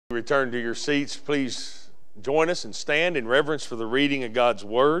Return to your seats. Please join us and stand in reverence for the reading of God's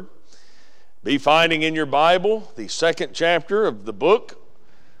Word. Be finding in your Bible the second chapter of the book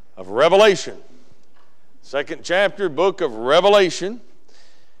of Revelation. Second chapter, book of Revelation.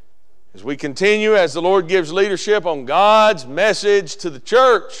 As we continue, as the Lord gives leadership on God's message to the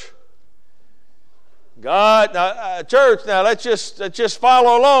church. Church, now let's just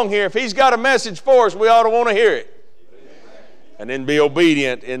follow along here. If He's got a message for us, we ought to want to hear it. And then be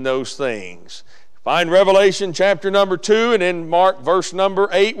obedient in those things. Find Revelation chapter number 2 and then mark verse number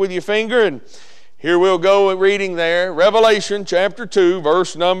 8 with your finger. And here we'll go reading there. Revelation chapter 2,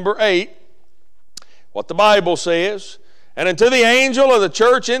 verse number 8. What the Bible says. And unto the angel of the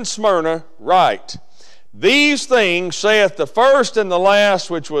church in Smyrna write, These things saith the first and the last,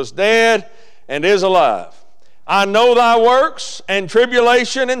 which was dead and is alive. I know thy works and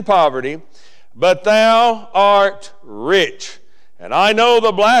tribulation and poverty, but thou art rich. And I know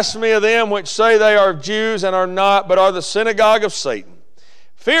the blasphemy of them which say they are Jews and are not, but are the synagogue of Satan.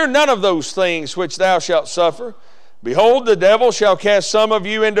 Fear none of those things which thou shalt suffer. Behold, the devil shall cast some of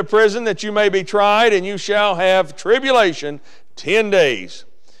you into prison, that you may be tried, and you shall have tribulation 10 days.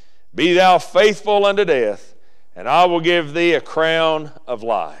 Be thou faithful unto death, and I will give thee a crown of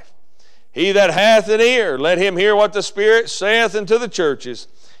life. He that hath an ear, let him hear what the Spirit saith unto the churches.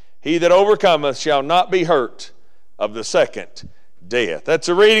 He that overcometh shall not be hurt of the second death. That's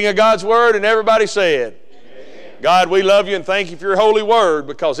a reading of God's Word, and everybody said, Amen. God, we love you and thank you for your holy Word,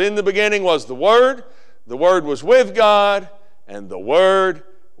 because in the beginning was the Word was with God, and the Word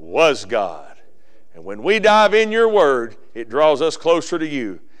was God. And when we dive in your Word, it draws us closer to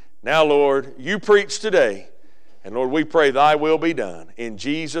you. Now, Lord, you preach today, and Lord, we pray thy will be done. In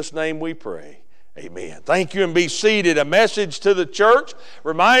Jesus' name we pray. Amen. Thank you, and be seated. A message to the church,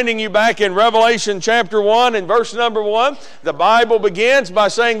 reminding you back in Revelation chapter 1 and verse number 1, the Bible begins by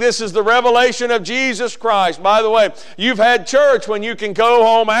saying this is the revelation of Jesus Christ. By the way, you've had church when you can go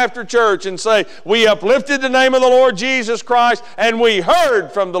home after church and say, we uplifted the name of the Lord Jesus Christ and we heard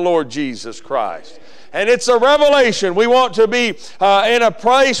from the Lord Jesus Christ. And it's a revelation. We want to be in a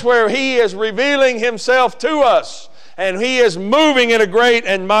place where He is revealing Himself to us. And He is moving in a great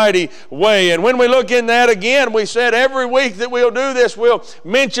and mighty way. And when we look in that again, we said every week that we'll do this, we'll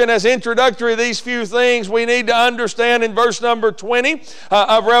mention as introductory these few things we need to understand in verse number 20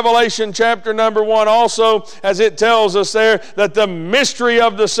 of Revelation chapter number 1. Also, as it tells us there, that the mystery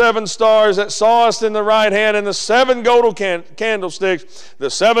of the 7 stars that sawest in the right hand and the 7 golden candlesticks, the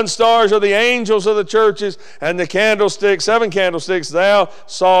 7 stars are the angels of the churches, and the candlesticks, 7 candlesticks thou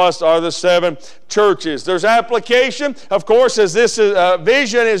sawest are the 7 churches. There's application. Of course, as this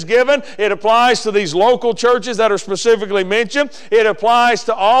vision is given, it applies to these local churches that are specifically mentioned. It applies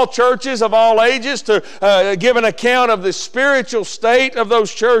to all churches of all ages to give an account of the spiritual state of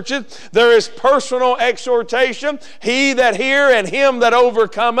those churches. There is personal exhortation, he that hear and him that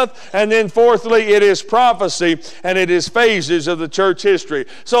overcometh. And then fourthly, it is prophecy, and it is phases of the church history.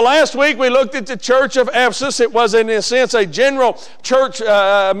 So last week we looked at the church of Ephesus. It was in a sense a general church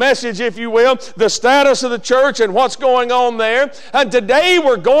message, if you will, the status of the church and what's going on there. And today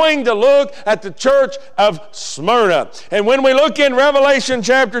we're going to look at the church of Smyrna. And when we look in Revelation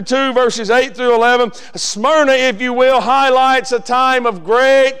chapter 2 verses 8 through 11, Smyrna, if you will, highlights a time of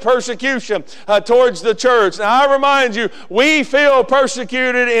great persecution towards the church. Now I remind you, we feel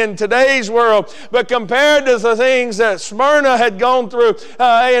persecuted in today's world, but compared to the things that Smyrna had gone through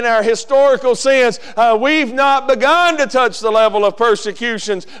in our historical sense, we've not begun to touch the level of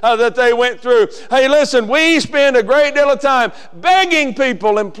persecutions that they went through. Hey, listen, we spend a great deal of time begging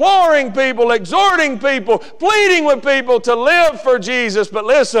people, imploring people, exhorting people, pleading with people to live for Jesus. But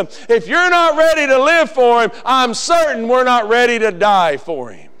listen, if you're not ready to live for Him, I'm certain we're not ready to die for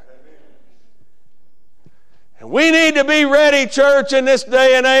Him. And we need to be ready, church, in this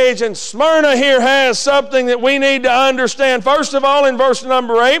day and age. And Smyrna here has something that we need to understand. First of all, in verse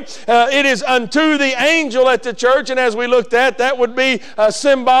number 8, it is unto the angel at the church. And as we looked at, that would be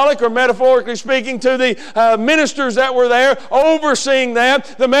symbolic or metaphorically speaking to the ministers that were there overseeing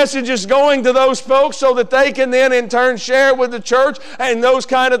that. The message is going to those folks so that they can then in turn share with the church and those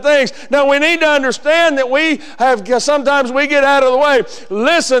kind of things. Now we need to understand that sometimes we get out of the way.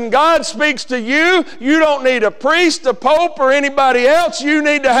 Listen, God speaks to you. You don't need a priest, a pope, or anybody else. You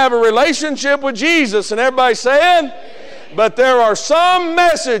need to have a relationship with Jesus. And everybody saying? But there are some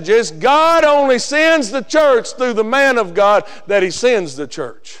messages God only sends the church through the man of God that He sends the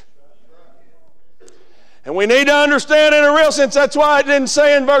church. And we need to understand in a real sense, that's why it didn't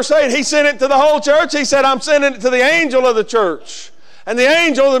say in verse 8, He sent it to the whole church. He said, I'm sending it to the angel of the church. And the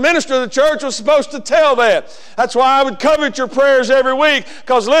angel, the minister of the church, was supposed to tell that. That's why I would covet your prayers every week.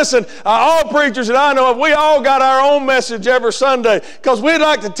 Because listen, all preachers that I know of, we all got our own message every Sunday. Because we'd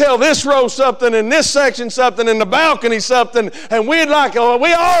like to tell this row something, and this section something, and the balcony something. And we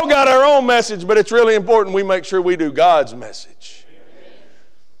all got our own message, but it's really important we make sure we do God's message.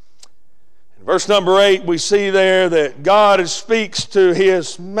 In verse number 8, we see there that God speaks to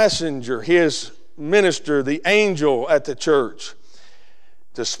His messenger, His minister, the angel at the church,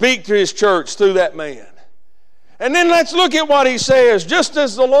 to speak to His church through that man. And then let's look at what he says. Just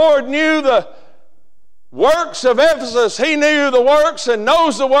as the Lord knew the works of Ephesus, He knew the works and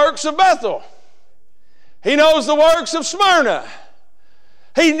knows the works of Bethel. He knows the works of Smyrna.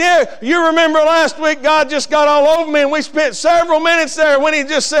 He knew. You remember last week God just got all over me, and we spent several minutes there when He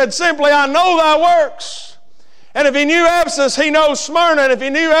just said simply, I know thy works. And if He knew Ephesus, He knows Smyrna. And if He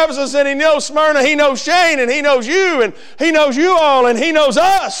knew Ephesus and He knows Smyrna, He knows Shane, and He knows you, and He knows you all, and He knows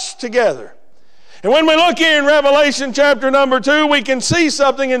us together. And when we look here in Revelation chapter number 2, we can see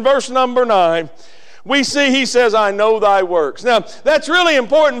something in verse number 9. We see He says, I know thy works. Now, that's really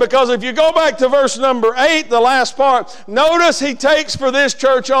important, because if you go back to verse number 8, the last part, notice He takes for this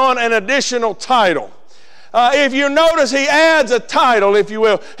church on an additional title. If you notice, He adds a title, if you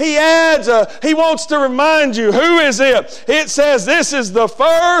will. He wants to remind you, who is it? It says, this is the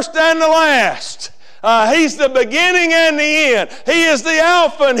first and the last. He's the beginning and the end. He is the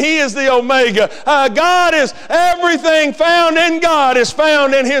Alpha and He is the Omega. God is, everything found in God is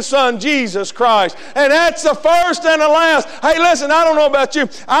found in His Son, Jesus Christ. And that's the first and the last. Hey, listen, I don't know about you.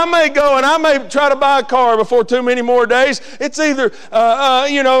 I may go and I may try to buy a car before too many more days. It's either,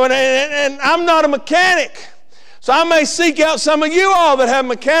 and I'm not a mechanic. So I may seek out some of you all that have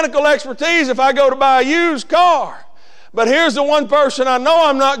mechanical expertise if I go to buy a used car. But here's the one person I know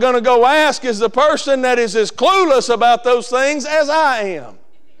I'm not going to go ask, is the person that is as clueless about those things as I am.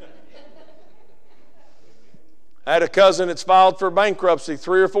 I had a cousin that's filed for bankruptcy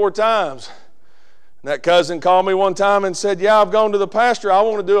 3 or 4 times. And that cousin called me one time and said, yeah, I've gone to the pastor. I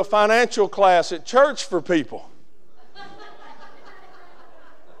want to do a financial class at church for people.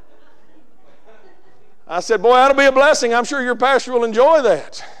 I said, boy, that'll be a blessing. I'm sure your pastor will enjoy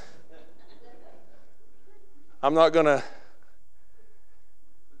that. I'm not going to.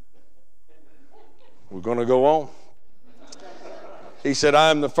 We're going to go on. He said, I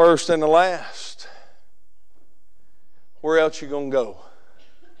am the first and the last. Where else you going to go?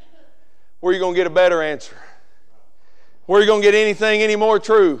 Where are you going to get a better answer? Where are you going to get anything any more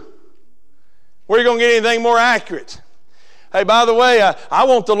true? Where are you going to get anything more accurate? Hey, by the way, I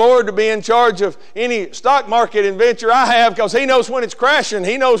want the Lord to be in charge of any stock market adventure I have, because He knows when it's crashing.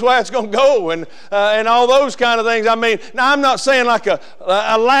 He knows where it's going to go, and all those kind of things. I mean, now I'm not saying like a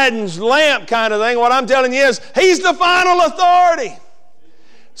Aladdin's lamp kind of thing. What I'm telling you is He's the final authority.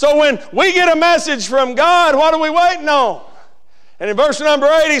 So when we get a message from God, what are we waiting on? And in verse number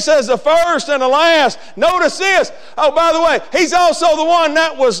 8, He says, the first and the last. Notice this. Oh, by the way, He's also the one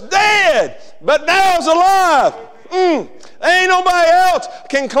that was dead, but now is alive. Ain't nobody else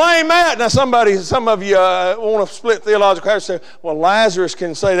can claim that. Now some of you want to split theological hairs and say, well, Lazarus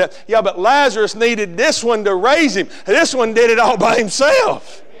can say that. Yeah, but Lazarus needed this one to raise him. This one did it all by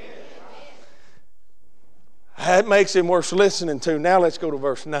himself. That makes him worth listening to. Now let's go to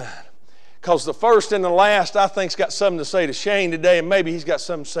verse 9. Because the first and the last, I think, has got something to say to Shane today, and maybe he's got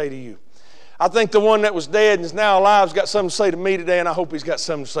something to say to you. I think the one that was dead and is now alive has got something to say to me today, and I hope he's got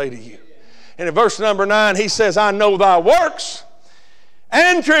something to say to you. And in verse number 9, he says, I know thy works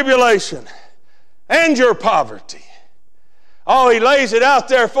and tribulation and your poverty. Oh, he lays it out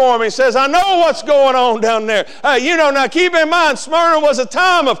there for him. He says, I know what's going on down there. Now keep in mind, Smyrna was a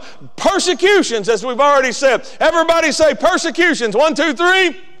time of persecutions, as we've already said. Everybody say persecutions. 1, 2,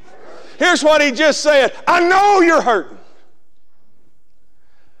 3. Here's what he just said. I know you're hurting.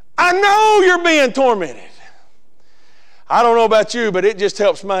 I know you're being tormented. I don't know about you, but it just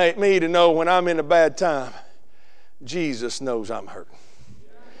helps me to know when I'm in a bad time, Jesus knows I'm hurting.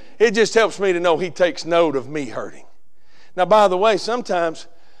 It just helps me to know He takes note of me hurting. Now, by the way, sometimes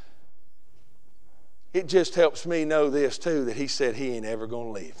it just helps me know this too, that He said He ain't ever going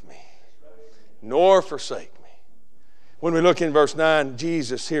to leave me, nor forsake me. When we look in verse 9,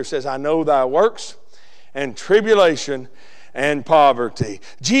 Jesus here says, I know thy works and tribulation and poverty.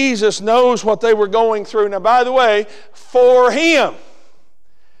 Jesus knows what they were going through. Now, by the way, for Him.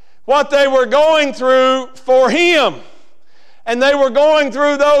 What they were going through for Him. And they were going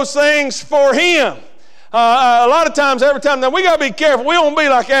through those things for Him. A lot of times, every time, now we got to be careful. We don't be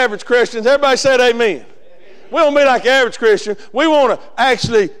like average Christians. Everybody said amen. We don't be like average Christians. We want to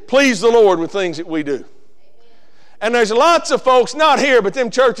actually please the Lord with things that we do. And there's lots of folks, not here, but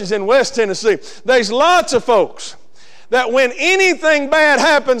them churches in West Tennessee, there's lots of folks that when anything bad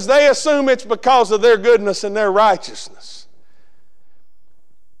happens, they assume it's because of their goodness and their righteousness.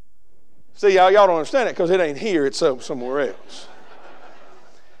 See, y'all don't understand it because it ain't here, it's somewhere else.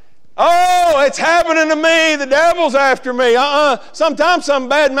 Oh, it's happening to me. The devil's after me. Sometimes something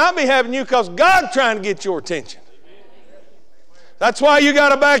bad might be happening to you because God's trying to get your attention. That's why you got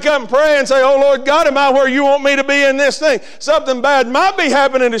to back up and pray and say, oh, Lord God, am I where you want me to be in this thing? Something bad might be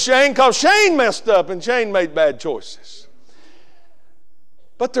happening to Shane because Shane messed up and Shane made bad choices.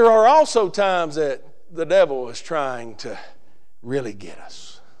 But there are also times that the devil is trying to really get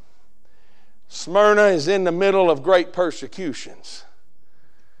us. Smyrna is in the middle of great persecutions.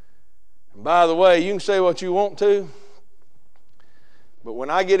 And by the way, you can say what you want to, but when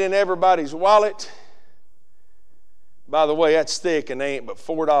I get in everybody's wallet, by the way, that's thick and there ain't but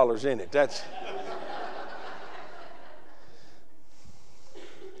 $4 in it. That's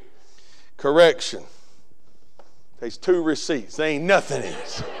correction. There's 2 receipts. There ain't nothing in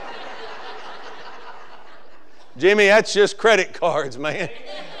it. Jimmy, that's just credit cards, man.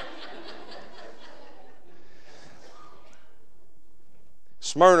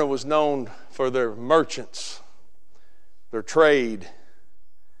 Smyrna was known for their merchants, their trade,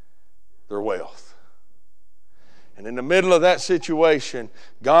 their wealth. And in the middle of that situation,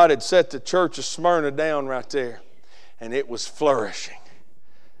 God had set the church of Smyrna down right there, and it was flourishing.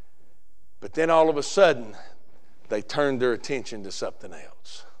 But then all of a sudden, they turned their attention to something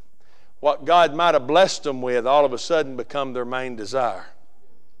else. What God might have blessed them with, all of a sudden become their main desire.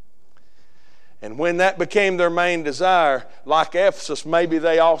 And when that became their main desire, like Ephesus, maybe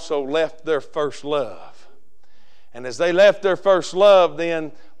they also left their first love. And as they left their first love,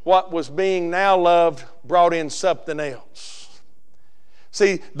 then what was being now loved brought in something else.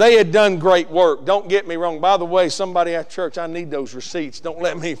 See, they had done great work. Don't get me wrong. By the way, somebody at church, I need those receipts. Don't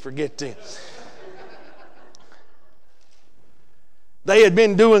let me forget them. They had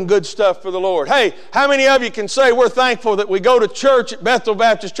been doing good stuff for the Lord. Hey, how many of you can say we're thankful that we go to church at Bethel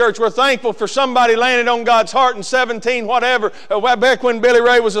Baptist Church? We're thankful for somebody landed on God's heart in 17 whatever, back when Billy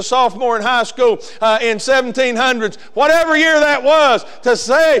Ray was a sophomore in high school in 1700s, whatever year that was, to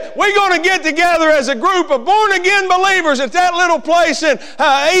say we're going to get together as a group of born-again believers at that little place in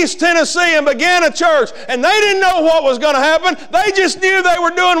East Tennessee and begin a church. And they didn't know what was going to happen. They just knew they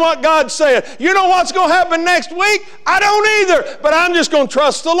were doing what God said. You know what's going to happen next week? I don't either, but I'm just going to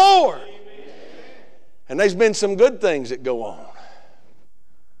trust the Lord. And there's been some good things that go on.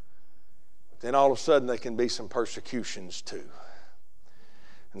 Then all of a sudden there can be some persecutions too.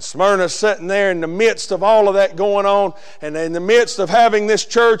 And Smyrna's sitting there in the midst of all of that going on, and in the midst of having this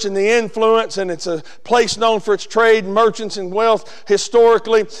church and the influence, and it's a place known for its trade, merchants, and wealth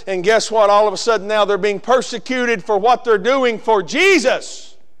historically. And guess what? All of a sudden now they're being persecuted for what they're doing for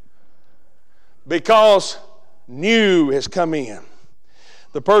Jesus, because new has come in.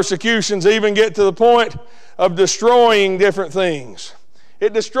 The persecutions even get to the point of destroying different things.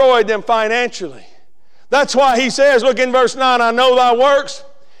 It destroyed them financially. That's why he says, look in verse 9, I know thy works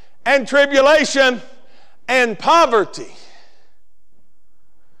and tribulation and poverty.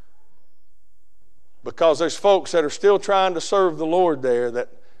 Because there's folks that are still trying to serve the Lord there that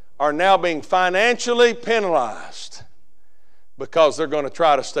are now being financially penalized because they're going to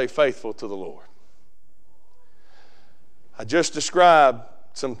try to stay faithful to the Lord. I just described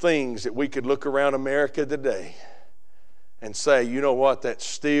some things that we could look around America today and say, you know what, that's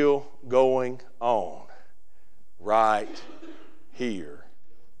still going on right here,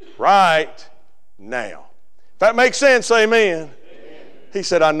 right now. If that makes sense, say amen. Amen. He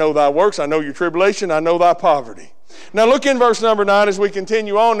said, I know thy works, I know your tribulation, I know thy poverty. Now look in verse number 9 as we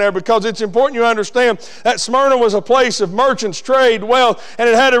continue on there, because it's important you understand that Smyrna was a place of merchants, trade, wealth, and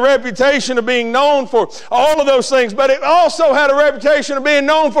it had a reputation of being known for all of those things, but it also had a reputation of being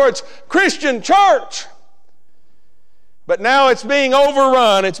known for its Christian church. But now it's being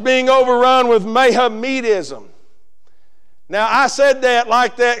overrun. It's being overrun with Mohammedanism. Now I said that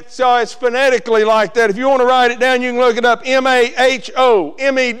like that, so it's phonetically like that. If you want to write it down, you can look it up. M-A-H-O-M-E-D-I-S-M.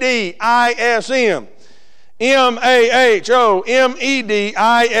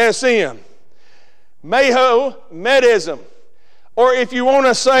 M-A-H-O-M-E-D-I-S-M. Mohammedanism. Or if you want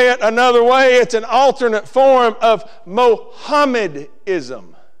to say it another way, it's an alternate form of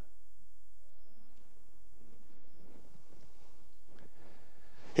Mohammedism.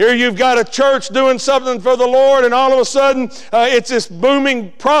 Here you've got a church doing something for the Lord, and all of a sudden it's this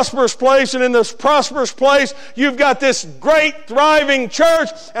booming, prosperous place, and in this prosperous place you've got this great, thriving church,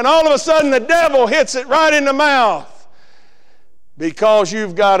 and all of a sudden the devil hits it right in the mouth because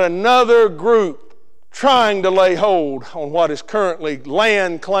you've got another group trying to lay hold on what is currently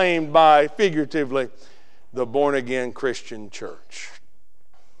land claimed by, figuratively, the born-again Christian church.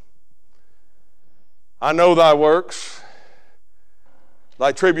 I know thy works,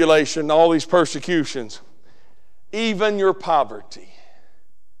 thy tribulation, all these persecutions, even your poverty.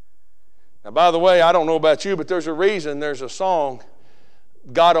 Now, by the way, I don't know about you, but there's a reason there's a song,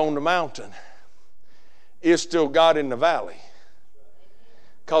 God on the mountain is still God in the valley.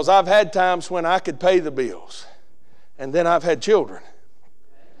 Because I've had times when I could pay the bills, and then I've had children.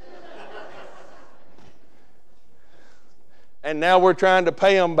 And now we're trying to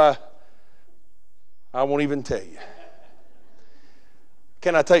pay them by, I won't even tell you.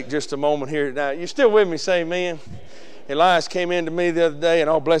 Can I take just a moment here now? You still with me? Say amen. Elias came in to me the other day, and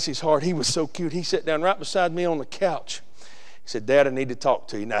oh, bless his heart, he was so cute. He sat down right beside me on the couch. He said, Dad, I need to talk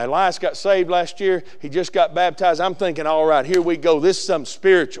to you. Now, Elias got saved last year. He just got baptized. I'm thinking, all right, here we go. This is something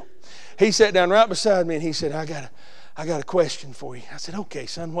spiritual. He sat down right beside me, and he said, I got a question for you. I said, okay,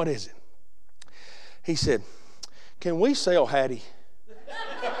 son, what is it? He said, can we sell Hattie?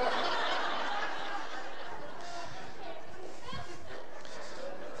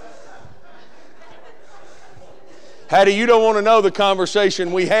 Hattie, you don't want to know the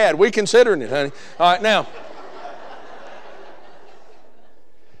conversation we had. We considering it, honey. All right, now.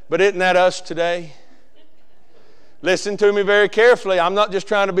 But isn't that us today? Listen to me very carefully. I'm not just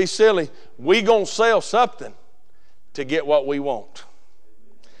trying to be silly. We gonna sell something to get what we want.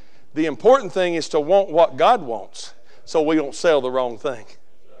 The important thing is to want what God wants, so we don't sell the wrong thing.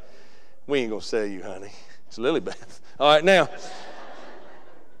 We ain't gonna sell you, honey. It's Lily Beth. All right, now.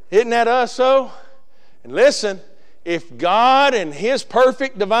 Isn't that us, though? And listen. If God and His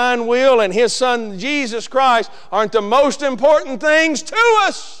perfect divine will and His Son Jesus Christ aren't the most important things to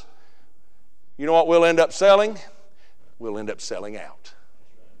us, you know what we'll end up selling? We'll end up selling out.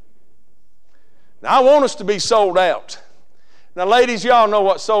 Now, I want us to be sold out. Now, ladies, y'all know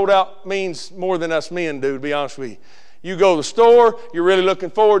what sold out means more than us men do, to be honest with you. You go to the store, you're really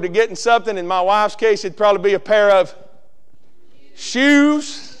looking forward to getting something. In my wife's case, it'd probably be a pair of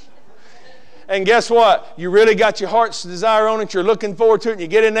shoes. And guess what? You really got your heart's desire on it. You're looking forward to it. And you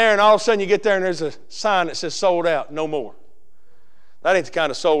get in there, and all of a sudden you get there, and there's a sign that says sold out, no more. That ain't the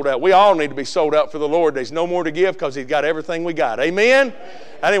kind of sold out. We all need to be sold out for the Lord. There's no more to give because He's got everything we got. Amen?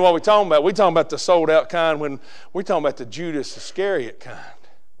 That ain't what we're talking about. We're talking about the sold out kind when we're talking about the Judas Iscariot kind.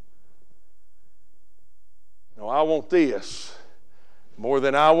 No, I want this more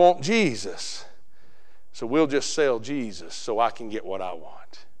than I want Jesus. So we'll just sell Jesus so I can get what I want.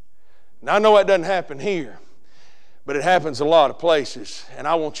 Now, I know that doesn't happen here, but it happens a lot of places. And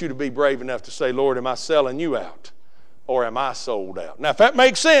I want you to be brave enough to say, Lord, am I selling you out or am I sold out? Now, if that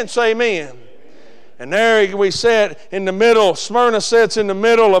makes sense, say amen. Amen. And there we sat in the middle. Smyrna sits in the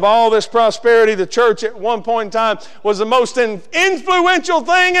middle of all this prosperity. The church at one point in time was the most influential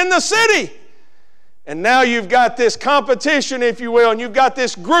thing in the city. And now you've got this competition, if you will, and you've got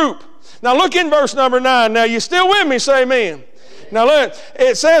this group. Now, look in verse number 9. Now, you still with me? Say amen. Now look,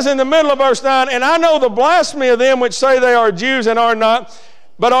 it says in the middle of verse 9, and I know the blasphemy of them which say they are Jews and are not,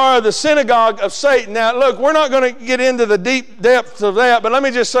 but are the synagogue of Satan. Now look, we're not going to get into the deep depths of that, but let me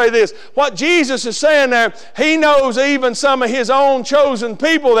just say this. What Jesus is saying there, He knows even some of His own chosen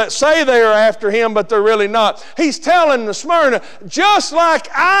people that say they are after Him, but they're really not. He's telling the Smyrna, just like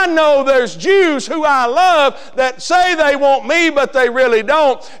I know there's Jews who I love that say they want me, but they really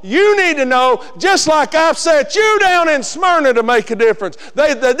don't, you need to know, just like I've set you down in Smyrna to make a difference,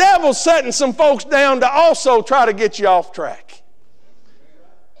 the devil's setting some folks down to also try to get you off track.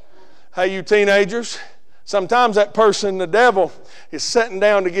 Hey, you teenagers, sometimes that person, the devil, is setting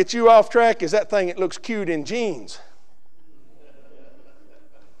down to get you off track is that thing that looks cute in jeans.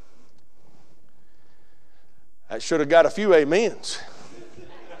 That should have got a few amens.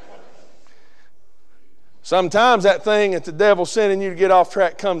 Sometimes that thing that the devil's sending you to get off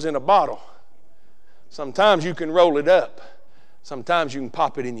track comes in a bottle. Sometimes you can roll it up. Sometimes you can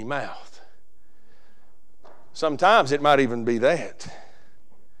pop it in your mouth. Sometimes it might even be that.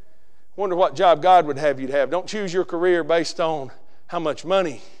 Wonder what job God would have you to have. Don't choose your career based on how much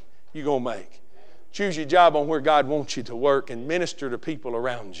money you're going to make. Choose your job on where God wants you to work and minister to people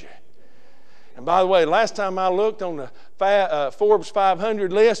around you. And by the way, last time I looked on the Forbes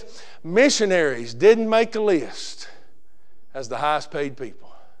 500 list, missionaries didn't make a list as the highest paid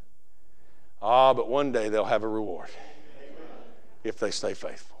people. But one day they'll have a reward if they stay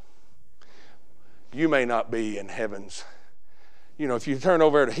faithful. You may not be in heaven's. You know, if you turn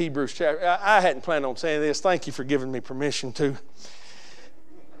over to Hebrews chapter, I hadn't planned on saying this. Thank you for giving me permission to.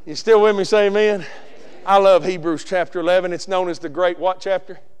 You still with me? Say amen. I love Hebrews chapter 11. It's known as the great what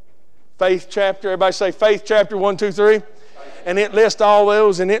chapter? faith chapter. Everybody say faith chapter 1, 2, 3. And it lists all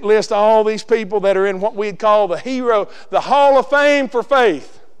those, and it lists all these people that are in what we'd call the hero, the Hall of Fame for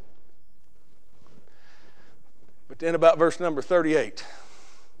faith. But then about verse number 38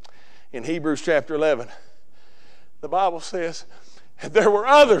 in Hebrews chapter 11, the Bible says, there were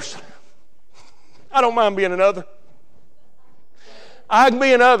others. I don't mind being another. I can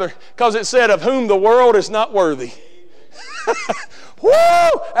be another because it said, of whom the world is not worthy. Woo!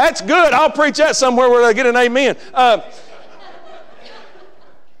 That's good. I'll preach that somewhere where I get an amen.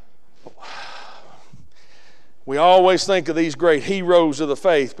 We always think of these great heroes of the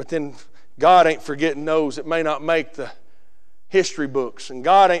faith, but then God ain't forgetting those that may not make the history books. And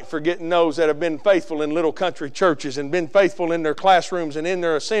God ain't forgetting those that have been faithful in little country churches and been faithful in their classrooms and in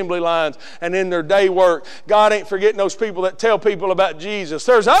their assembly lines and in their day work. God ain't forgetting those people that tell people about Jesus.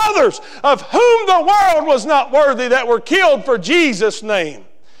 There's others of whom the world was not worthy that were killed for Jesus' name.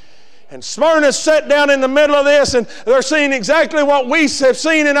 And Smyrna's set down in the middle of this, and they're seeing exactly what we have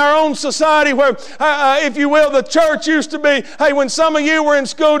seen in our own society where, if you will, the church used to be, hey, when some of you were in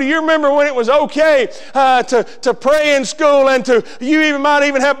school, do you remember when it was okay to pray in school and you might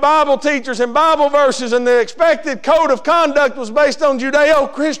even have Bible teachers and Bible verses, and the expected code of conduct was based on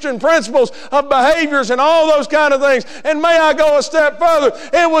Judeo-Christian principles of behaviors and all those kind of things. And may I go a step further,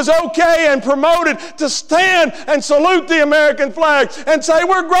 it was okay and promoted to stand and salute the American flag and say,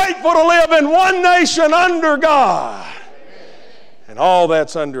 we're grateful to live in one nation under God. And all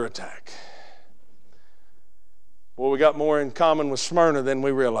that's under attack. Well, we got more in common with Smyrna than we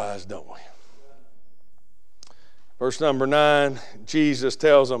realized, don't we? Verse number 9, Jesus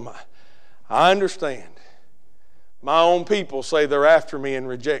tells them, I understand. My own people say they're after me and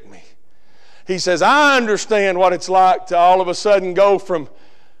reject me. He says, I understand what it's like to all of a sudden go from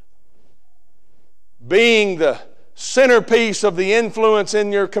being the centerpiece of the influence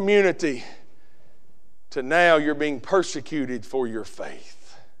in your community to now you're being persecuted for your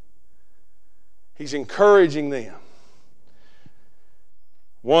faith. He's encouraging them.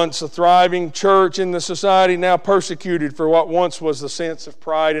 Once a thriving church in the society, now persecuted for what once was the sense of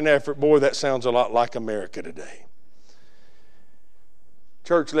pride and effort. Boy, that sounds a lot like America today.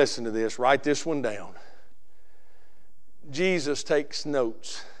 Church, listen to this. Write this one down. Jesus takes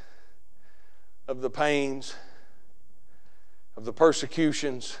notes of the pains, of the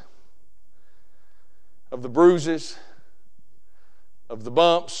persecutions, of the bruises, of the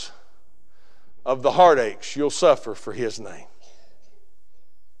bumps, of the heartaches you'll suffer for His name.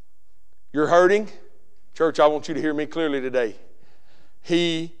 You're hurting? Church, I want you to hear me clearly today.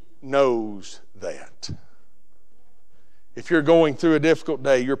 He knows that. If you're going through a difficult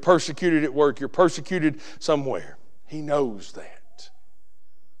day, you're persecuted at work, you're persecuted somewhere, He knows that.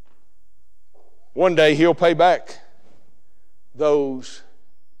 One day He'll pay back those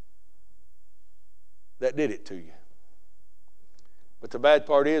that did it to you. But the bad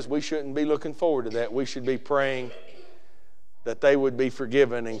part is we shouldn't be looking forward to that. We should be praying that they would be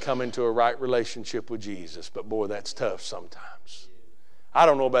forgiven and come into a right relationship with Jesus. But boy, that's tough sometimes. I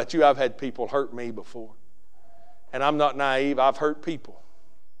don't know about you. I've had people hurt me before. And I'm not naive. I've hurt people.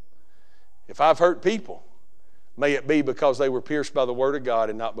 If I've hurt people, may it be because they were pierced by the Word of God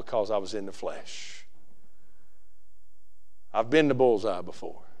and not because I was in the flesh. I've been the bullseye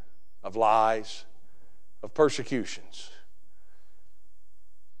before of lies, of persecutions.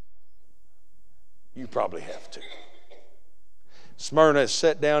 You probably have to. Smyrna is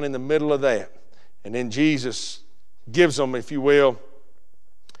set down in the middle of that. And then Jesus gives them, if you will,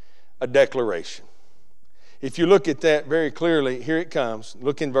 a declaration. If you look at that very clearly, here it comes.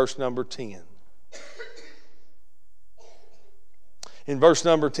 Look in verse number 10. In verse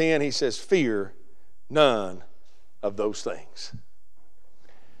number 10, he says, fear none of those things.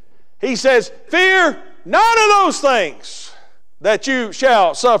 He says, fear none of those things that you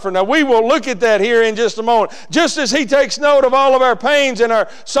shall suffer. Now we will look at that here in just a moment. Just as He takes note of all of our pains and our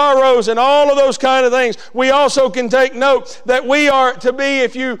sorrows and all of those kind of things, we also can take note that we are to be,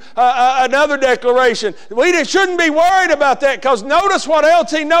 another declaration. We shouldn't be worried about that, because notice what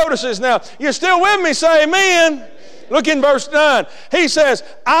else He notices. Now, you're still with me? Say amen. Look in verse 9. He says,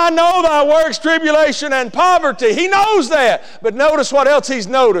 I know thy works, tribulation, and poverty. He knows that. But notice what else He's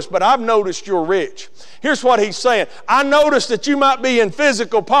noticed. But I've noticed you're rich. Here's what He's saying. I noticed that you might be in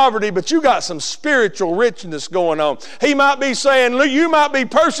physical poverty, but you got some spiritual richness going on. He might be saying, look, you might be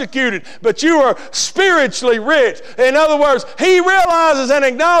persecuted, but you are spiritually rich. In other words, He realizes and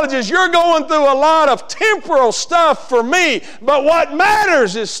acknowledges you're going through a lot of temporal stuff for me, but what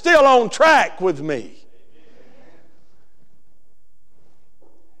matters is still on track with me.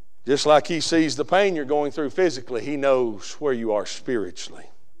 Just like He sees the pain you're going through physically, He knows where you are spiritually.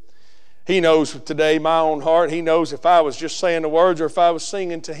 He knows today my own heart. He knows if I was just saying the words or if I was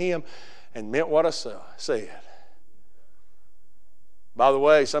singing to Him and meant what I said. By the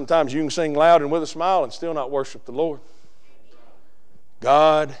way, sometimes you can sing loud and with a smile and still not worship the Lord.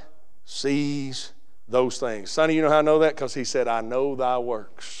 God sees those things. Sonny, you know how I know that? Because He said, I know thy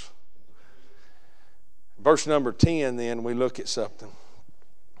works. Verse number 10, then, we look at something.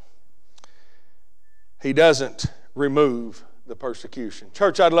 He doesn't remove the persecution.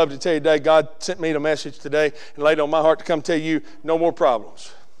 Church, I'd love to tell you today, God sent me a message today and laid on my heart to come tell you, no more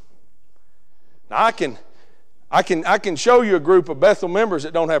problems. Now, I can show you a group of Bethel members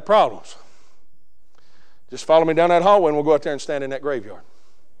that don't have problems. Just follow me down that hallway and we'll go out there and stand in that graveyard.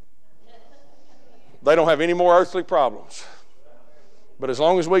 They don't have any more earthly problems. But as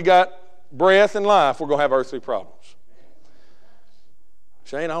long as we got breath and life, we're going to have earthly problems.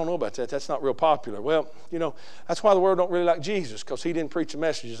 Shane, I don't know about that. That's not real popular. Well, you know, that's why the world don't really like Jesus, because He didn't preach the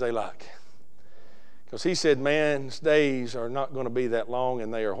messages they like. Because He said man's days are not going to be that long,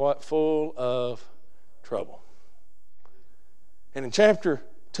 and they are what? Full of trouble. And in chapter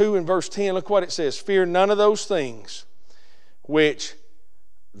 2 and verse 10, look what it says. Fear none of those things which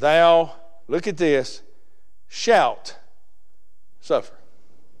thou, look at this, shalt suffer.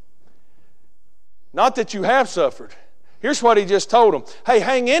 Not that you have suffered. Here's what He just told them. Hey,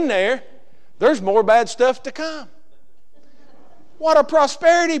 hang in there. There's more bad stuff to come. What a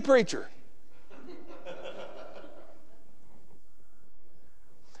prosperity preacher.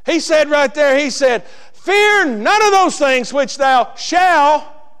 He said right there, He said, fear none of those things which thou shalt,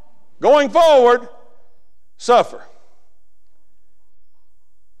 going forward, suffer.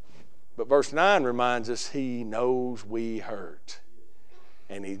 But verse 9 reminds us He knows we hurt.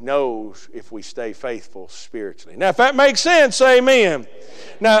 And He knows if we stay faithful spiritually. Now, if that makes sense, say amen.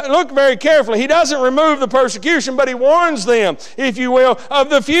 Now, look very carefully. He doesn't remove the persecution, but He warns them, if you will, of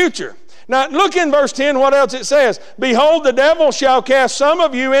the future. Now, look in verse 10, what else it says. Behold, the devil shall cast some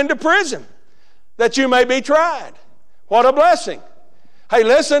of you into prison, that you may be tried. What a blessing. Hey,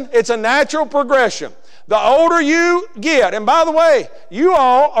 listen, it's a natural progression. The older you get, and by the way, you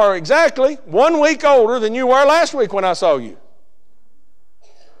all are exactly 1 week older than you were last week when I saw you.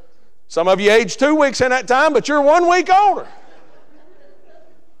 Some of you aged 2 weeks in that time, but you're 1 week older.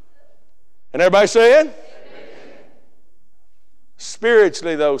 And everybody saying?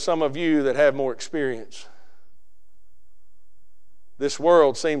 Spiritually, though, some of you that have more experience, this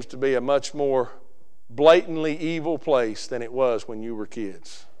world seems to be a much more blatantly evil place than it was when you were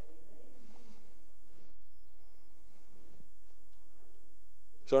kids.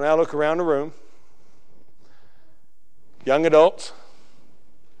 So now look around the room. Young adults,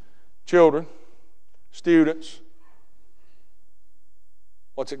 children, students.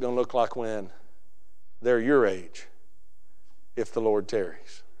 What's it going to look like when they're your age, if the Lord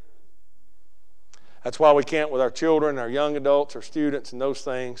tarries? That's why we can't, with our children, our young adults, our students, and those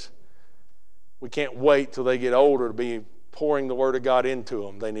things, we can't wait till they get older to be pouring the Word of God into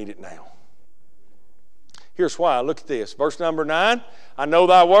them. They need it now. Here's why. Look at this. Verse number 9. I know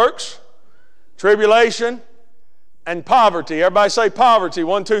thy works, tribulation, and poverty. Everybody say poverty.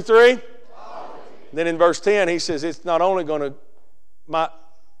 1, 2, 3. Poverty. Then in verse 10 he says it's not only going to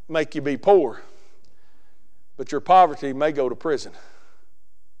make you be poor, but your poverty may go to prison.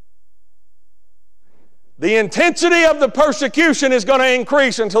 The intensity of the persecution is going to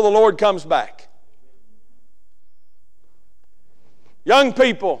increase until the Lord comes back. Young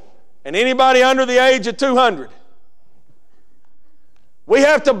people and anybody under the age of 200, we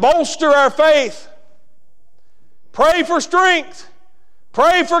have to bolster our faith. Pray for strength.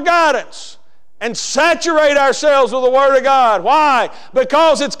 Pray for guidance. And saturate ourselves with the Word of God. Why?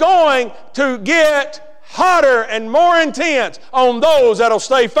 Because it's going to get hotter and more intense on those that will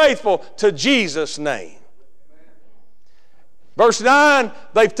stay faithful to Jesus' name. Verse 9,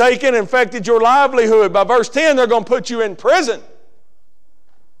 they've taken and infected your livelihood. By verse 10, they're going to put you in prison.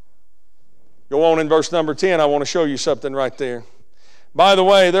 Go on in verse number 10. I want to show you something right there. By the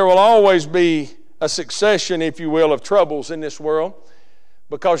way, there will always be a succession, if you will, of troubles in this world.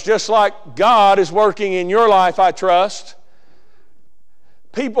 Because just like God is working in your life, I trust,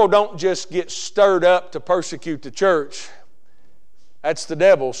 people don't just get stirred up to persecute the church. That's the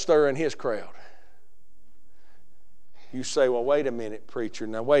devil stirring his crowd. You say, well, wait a minute, preacher.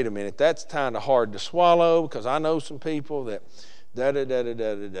 Now, wait a minute. That's kind of hard to swallow because I know some people that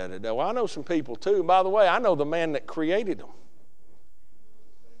da-da-da-da-da-da-da-da. Well, I know some people too. And by the way, I know the man that created them.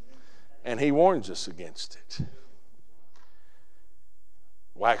 And he warns us against it.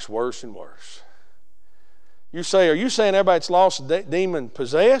 Wax worse and worse. You say, are you saying everybody's lost, demon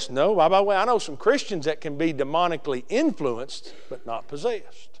possessed? No. By the way, I know some Christians that can be demonically influenced, but not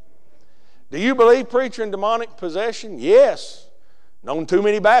possessed. Do you believe, preacher, in demonic possession? Yes. Known too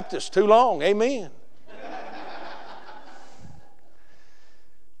many Baptists too long. Amen.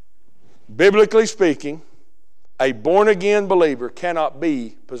 Biblically speaking, a born-again believer cannot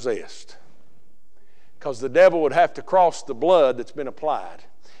be possessed, because the devil would have to cross the blood that's been applied.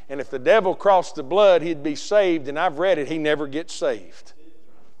 And if the devil crossed the blood, he'd be saved, and I've read it, he never gets saved.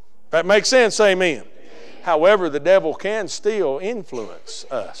 If that makes sense, amen. However, the devil can still influence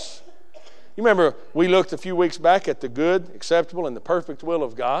us. You remember we looked a few weeks back at the good, acceptable, and the perfect will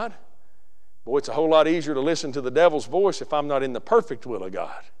of God? Boy, it's a whole lot easier to listen to the devil's voice if I'm not in the perfect will of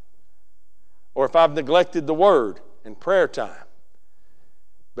God, or if I've neglected the Word and prayer time.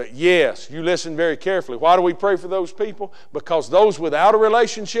 But yes, you listen very carefully. Why do we pray for those people? Because those without a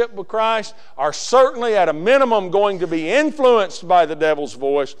relationship with Christ are certainly at a minimum going to be influenced by the devil's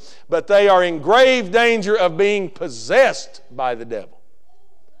voice, but they are in grave danger of being possessed by the devil.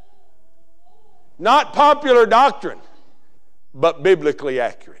 Not popular doctrine, but biblically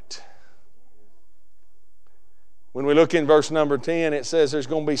accurate. When we look in verse number 10, it says there's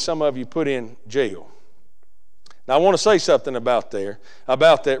going to be some of you put in jail. Now, I want to say something about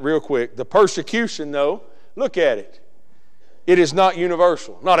that real quick. The persecution, though, look at it. It is not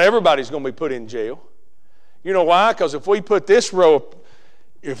universal. Not everybody's going to be put in jail. You know why? Because if we put this whole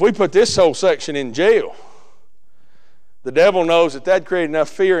section in jail, the devil knows that that'd create enough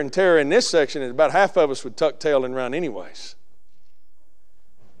fear and terror in this section that about half of us would tuck tail and run anyways.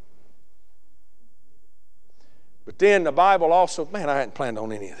 But then the Bible also, man, I hadn't planned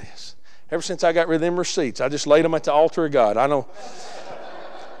on any of this. Ever since I got rid of them receipts, I just laid them at the altar of God. I know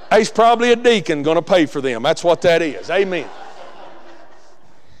there's probably a deacon going to pay for them. That's what that is. Amen.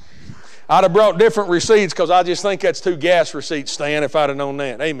 I'd have brought different receipts because I just think that's 2 gas receipts, Stan, if I'd have known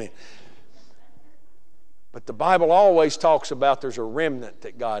that. Amen. But the Bible always talks about there's a remnant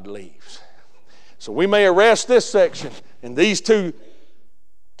that God leaves. So we may arrest this section and these 2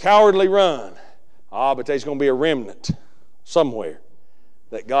 cowardly run. But there's going to be a remnant somewhere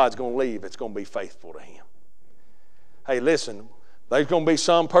that God's going to leave that's going to be faithful to Him. Hey, listen, there's going to be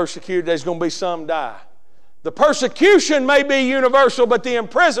some persecuted, there's going to be some die. The persecution may be universal, but the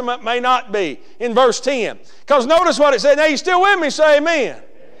imprisonment may not be, in verse 10. Because notice what it said. Now, you still with me? Say amen. Amen.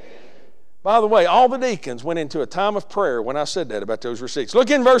 By the way, all the deacons went into a time of prayer when I said that about those receipts.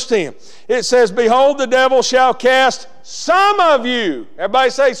 Look in verse 10. It says, behold, the devil shall cast some of you. Everybody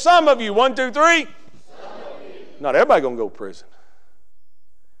say some of you. 1, 2, 3. Not everybody going to go to prison.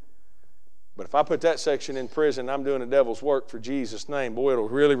 But if I put that section in prison, I'm doing the devil's work for Jesus' name. Boy, it'll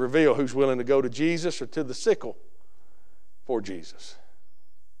really reveal who's willing to go to Jesus or to the sickle for Jesus.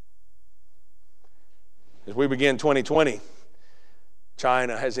 As we begin 2020,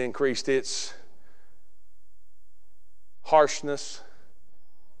 China has increased its harshness,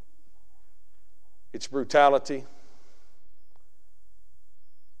 its brutality,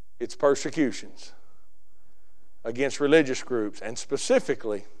 its persecutions against religious groups, and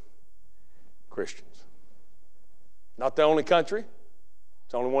specifically Christians. Not the only country.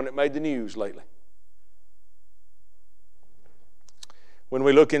 It's the only one that made the news lately. When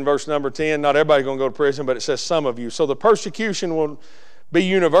we look in verse number 10, not everybody's going to go to prison, but it says some of you. So the persecution will be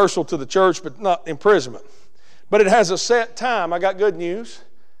universal to the church, but not imprisonment. But it has a set time. I got good news.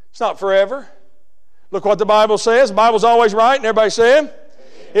 It's not forever. Look what the Bible says. The Bible's always right, and everybody said?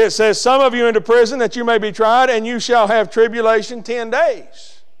 It says, some of you into prison that you may be tried, and you shall have tribulation 10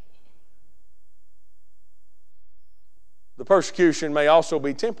 days. The persecution may also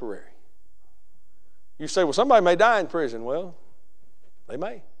be temporary. You say, well, somebody may die in prison. Well, they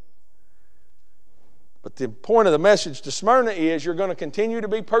may. But the point of the message to Smyrna is you're going to continue to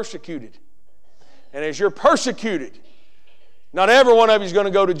be persecuted. And as you're persecuted, not every one of you is going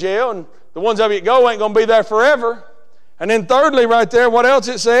to go to jail, and the ones of you that go ain't going to be there forever. And then thirdly, right there, what else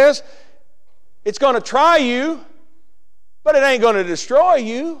it says? It's going to try you, but it ain't going to destroy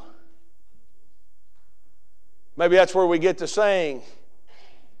you. Maybe that's where we get the saying,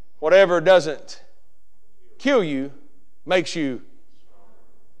 whatever doesn't kill you makes you.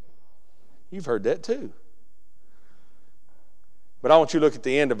 You've heard that too. But I want you to look at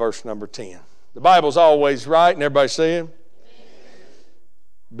the end of verse number 10. The Bible's always right, and everybody saying,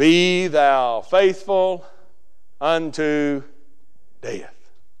 be thou faithful unto death.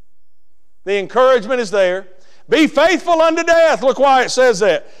 The encouragement is there. Be faithful unto death. Look why it says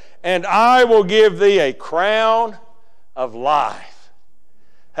that. And I will give thee a crown of life.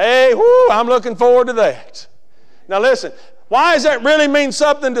 Hey, whoo, I'm looking forward to that. Now listen, Why does that really mean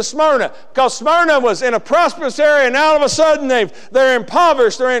something to Smyrna? Because Smyrna was in a prosperous area, and all of a sudden they're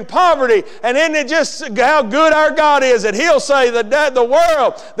impoverished, they're in poverty. And isn't it just how good our God is that He'll say the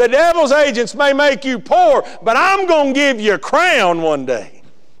world, the devil's agents may make you poor, but I'm going to give you a crown one day.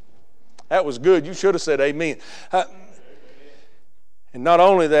 That was good. You should have said amen. And not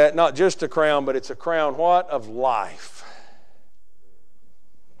only that, not just a crown, but it's a crown what? Of life.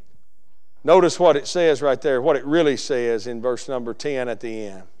 Notice what it says right there, what it really says in verse number 10 at the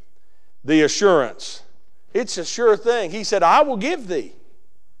end. The assurance. It's a sure thing. He said, I will give thee.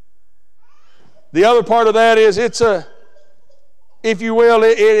 The other part of that is if you will,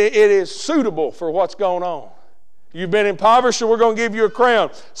 it is suitable for what's going on. You've been impoverished, so we're going to give you a crown.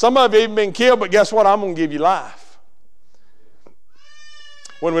 Some of you have even been killed, but guess what? I'm going to give you life.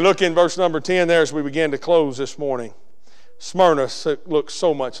 When we look in verse number 10 there as we begin to close this morning, Smyrna looks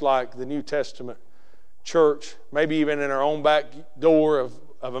so much like the New Testament church, maybe even in our own back door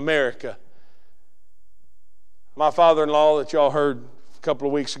of America. My father-in-law that y'all heard a couple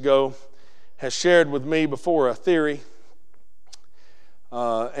of weeks ago has shared with me before a theory,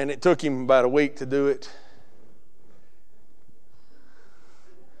 and it took him about a week to do it.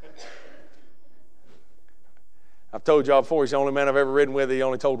 I've told y'all before, he's the only man I've ever ridden with. He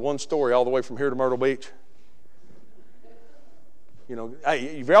only told one story all the way from here to Myrtle Beach. You know,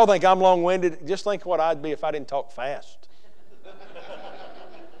 hey, if y'all think I'm long-winded, just think what I'd be if I didn't talk fast.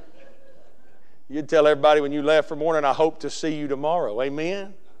 You'd tell everybody when you left for morning, I hope to see you tomorrow.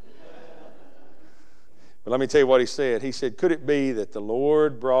 Amen? But let me tell you what he said. He said, could it be that the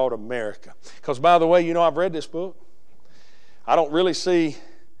Lord brought America? Because, by the way, you know, I've read this book. I don't really see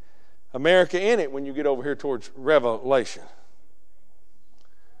America in it when you get over here towards Revelation.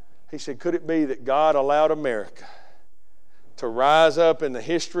 He said, could it be that God allowed America to rise up in the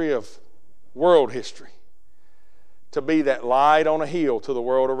history of world history, to be that light on a hill to the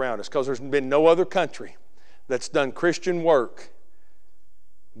world around us? Because there's been no other country that's done Christian work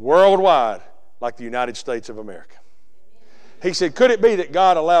worldwide like the United States of America. He said, could it be that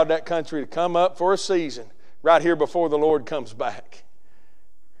God allowed that country to come up for a season right here before the Lord comes back?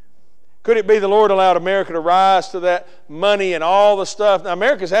 Could it be the Lord allowed America to rise to that money and all the stuff? Now,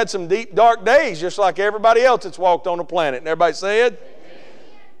 America's had some deep, dark days, just like everybody else that's walked on the planet. And everybody said?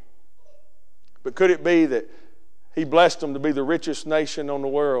 But could it be that He blessed them to be the richest nation on the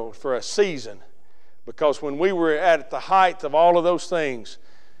world for a season? Because when we were at the height of all of those things,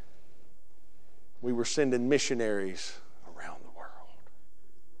 we were sending missionaries around the world.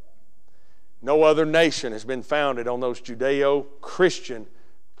 No other nation has been founded on those Judeo-Christian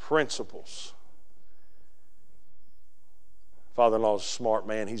principles. Father-in-law's a smart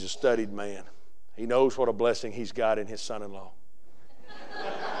man. He's a studied man. He knows what a blessing he's got in his son-in-law.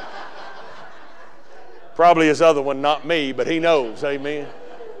 Probably his other one, not me, but he knows. Amen.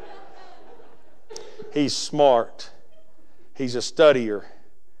 He's smart. He's a studier.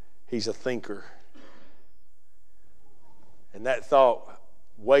 He's a thinker. And that thought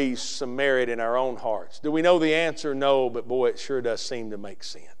weighs some merit in our own hearts. Do we know the answer? No, but boy, it sure does seem to make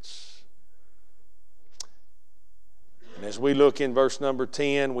sense. And as we look in verse number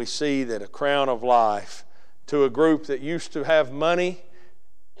 10, we see that a crown of life to a group that used to have money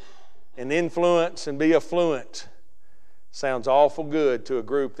and influence and be affluent sounds awful good to a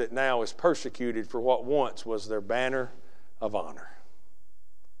group that now is persecuted for what once was their banner of honor.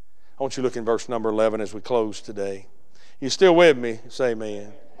 I want you to look in verse number 11 as we close today. You still with me? Say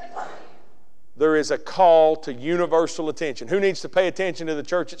amen. There is a call to universal attention. Who needs to pay attention to the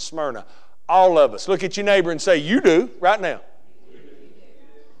church at Smyrna? All of us. Look at your neighbor and say, you do, right now.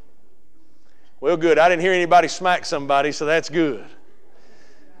 Well, good. I didn't hear anybody smack somebody, so that's good.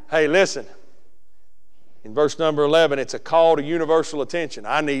 Hey, listen. In verse number 11, it's a call to universal attention.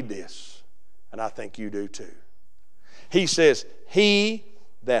 I need this, and I think you do too. He says, he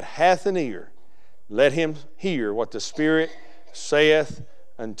that hath an ear, let him hear what the Spirit saith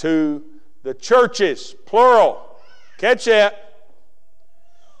unto the churches. Plural. Catch that.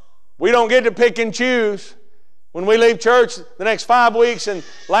 We don't get to pick and choose. When we leave church the next 5 weeks and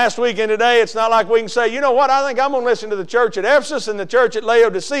last week and today, it's not like we can say, you know what, I think I'm going to listen to the church at Ephesus and the church at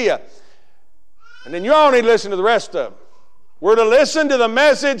Laodicea. And then you all need to listen to the rest of them. We're to listen to the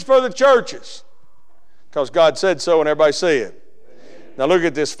message for the churches. Because God said so and everybody say it. Now look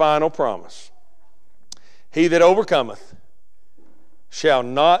at this final promise. He that overcometh shall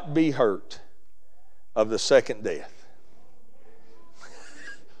not be hurt of the second death.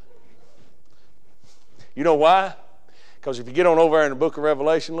 You know why? Because if you get on over there in the book of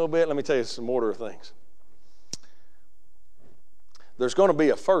Revelation a little bit, let me tell you some order of things. There's going to be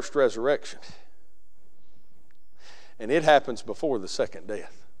a first resurrection. And it happens before the second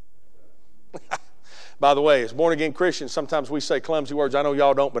death. By the way, as born-again Christians, sometimes we say clumsy words. I know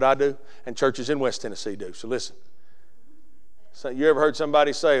y'all don't, but I do. And churches in West Tennessee do. So listen. So you ever heard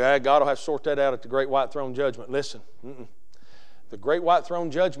somebody say, hey, God will have to sort that out at the great white throne judgment? Listen. The great white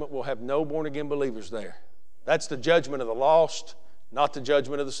throne judgment will have no born-again believers there. That's the judgment of the lost, not the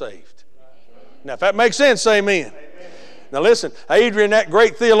judgment of the saved. Now, if that makes sense, say amen. Now listen, that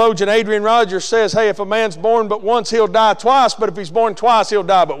great theologian Adrian Rogers says, hey, if a man's born but once, he'll die twice, but if he's born twice, he'll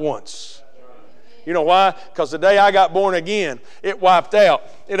die but once. You know why? Because the day I got born again, it wiped out.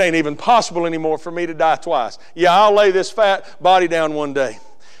 It ain't even possible anymore for me to die twice. Yeah, I'll lay this fat body down one day.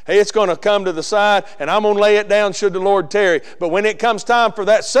 Hey, it's going to come to the side, and I'm going to lay it down should the Lord tarry. But when it comes time for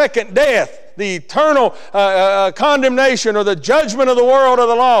that second death, the eternal condemnation or the judgment of the world or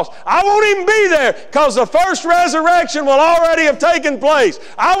the lost, I won't even be there because the first resurrection will already have taken place.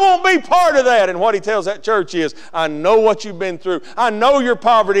 I won't be part of that. And what he tells that church is, I know what you've been through. I know your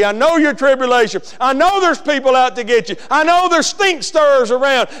poverty. I know your tribulation. I know there's people out to get you. I know there's stink stirrers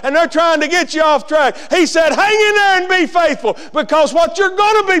around and they're trying to get you off track. He said, hang in there and be faithful, because what you're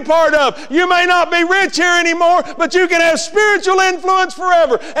going to be part of, you may not be rich here anymore, but you can have spiritual influence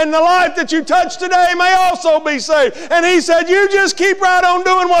forever. And the life that you touch today may also be saved. And he said, you just keep right on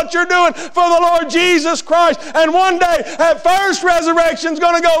doing what you're doing for the Lord Jesus Christ. And one day, that first resurrection's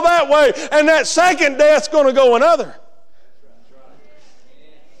going to go that way, and that second death's going to go another.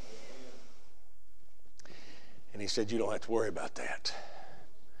 And he said, you don't have to worry about that.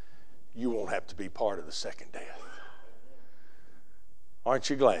 You won't have to be part of the second death.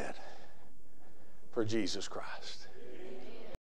 Aren't you glad for Jesus Christ?